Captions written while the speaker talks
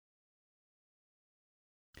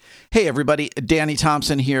Hey everybody, Danny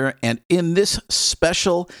Thompson here, and in this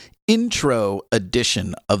special intro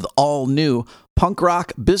edition of the all-new Punk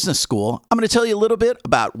Rock Business School, I'm going to tell you a little bit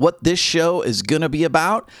about what this show is going to be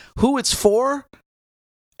about, who it's for,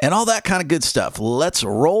 and all that kind of good stuff. Let's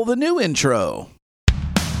roll the new intro.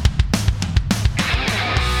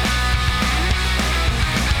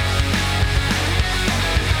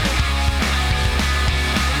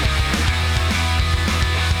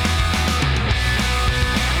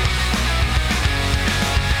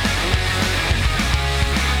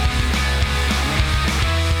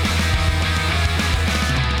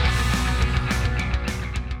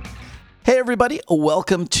 Hey everybody,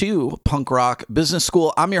 welcome to Punk Rock Business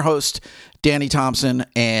School. I'm your host, Danny Thompson,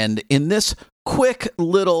 and in this quick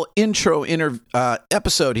little intro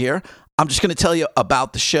episode here, I'm just going to tell you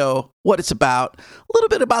about the show, what it's about, a little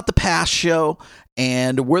bit about the past show,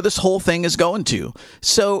 and where this whole thing is going to.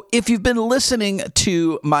 So if you've been listening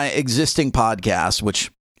to my existing podcast, which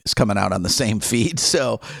is coming out on the same feed,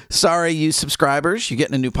 so sorry, you subscribers, you're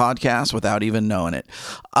getting a new podcast without even knowing it.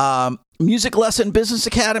 Music Lesson Business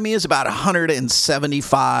Academy is about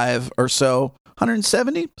 175 or so,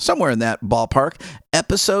 170, somewhere in that ballpark.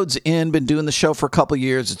 Episodes in, been doing the show for a couple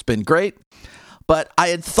years. It's been great. But I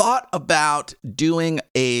had thought about doing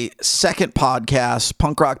a second podcast,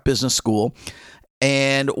 Punk Rock Business School.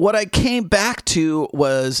 And what I came back to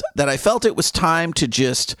was that I felt it was time to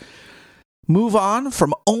just move on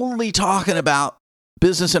from only talking about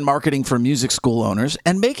business and marketing for music school owners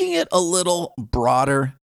and making it a little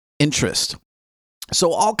broader interest.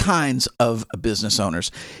 So all kinds of business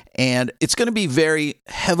owners, and it's going to be very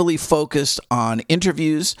heavily focused on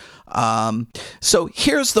interviews. So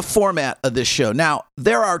here's the format of this show. Now,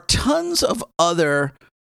 there are tons of other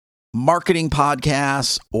marketing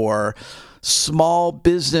podcasts or small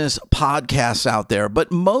business podcasts out there,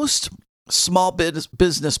 but most small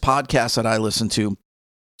business podcasts that I listen to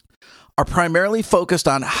are primarily focused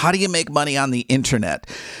on how do you make money on the internet.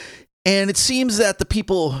 And it seems that the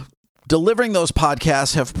people delivering those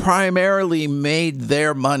podcasts have primarily made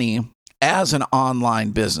their money as an online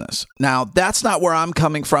business. Now, that's not where I'm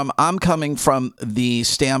coming from. I'm coming from the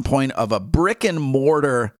standpoint of a brick and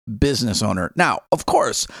mortar business owner. Now, of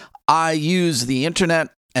course, I use the internet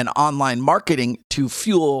and online marketing to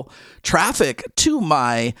fuel traffic to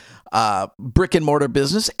my brick and mortar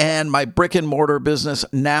business, and my brick and mortar business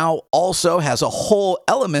now also has a whole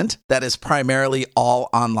element that is primarily all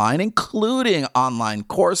online, including online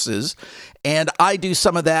courses. And I do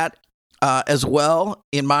some of that as well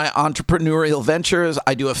in my entrepreneurial ventures.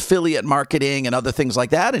 I do affiliate marketing and other things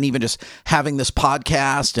like that, and even just having this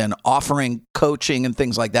podcast and offering coaching and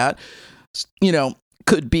things like that,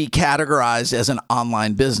 could be categorized as an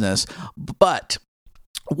online business. But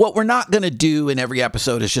what we're not going to do in every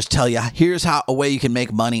episode is just tell you, here's how a way you can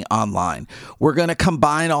make money online. We're going to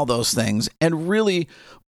combine all those things and really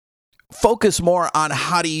focus more on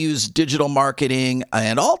how to use digital marketing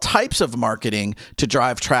and all types of marketing to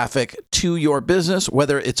drive traffic to your business,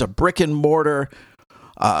 whether it's a brick and mortar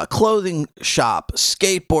clothing shop,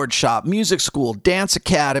 skateboard shop, music school, dance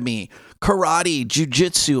academy, karate,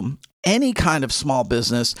 jiu-jitsu, any kind of small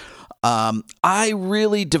business. I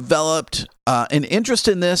really developed an interest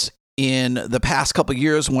in this in the past couple of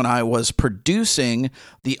years when I was producing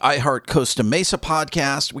the iHeart Costa Mesa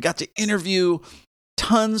podcast. We got to interview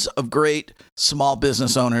tons of great small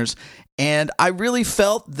business owners, and I really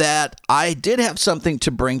felt that I did have something to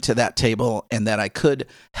bring to that table and that I could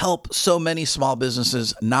help so many small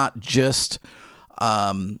businesses, not just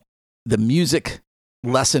the music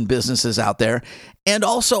lesson businesses out there. And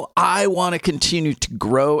also, I want to continue to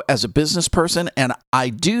grow as a business person, and I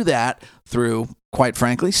do that through, quite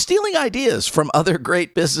frankly, stealing ideas from other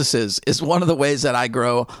great businesses is one of the ways that I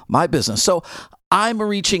grow my business. So I'm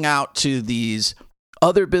reaching out to these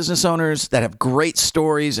other business owners that have great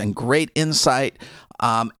stories and great insight.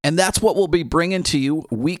 And that's what we'll be bringing to you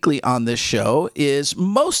weekly on this show. Is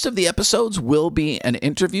most of the episodes will be an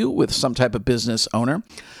interview with some type of business owner.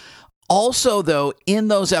 Also, though, in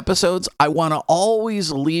those episodes, I want to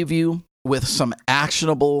always leave you with some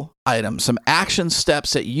actionable items, some action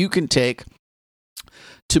steps that you can take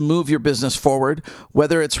to move your business forward,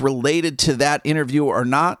 whether it's related to that interview or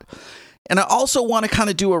not. And I also want to kind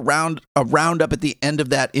of do a roundup at the end of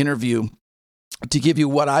that interview to give you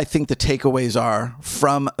what I think the takeaways are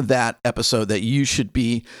from that episode that you should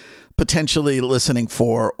be potentially listening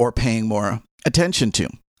for or paying more attention to.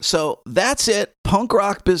 So that's it. Punk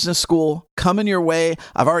Rock Business School coming your way.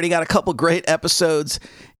 I've already got a couple great episodes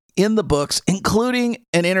in the books, including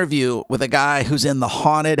an interview with a guy who's in the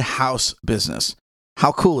haunted house business.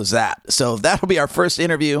 How cool is that? So that'll be our first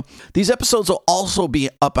interview. These episodes will also be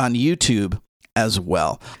up on YouTube as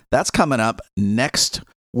well. That's coming up next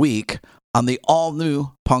week on the all-new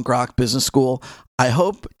Punk Rock Business School. I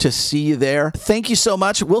hope to see you there. Thank you so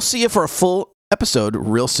much. We'll see you for a full episode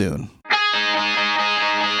real soon.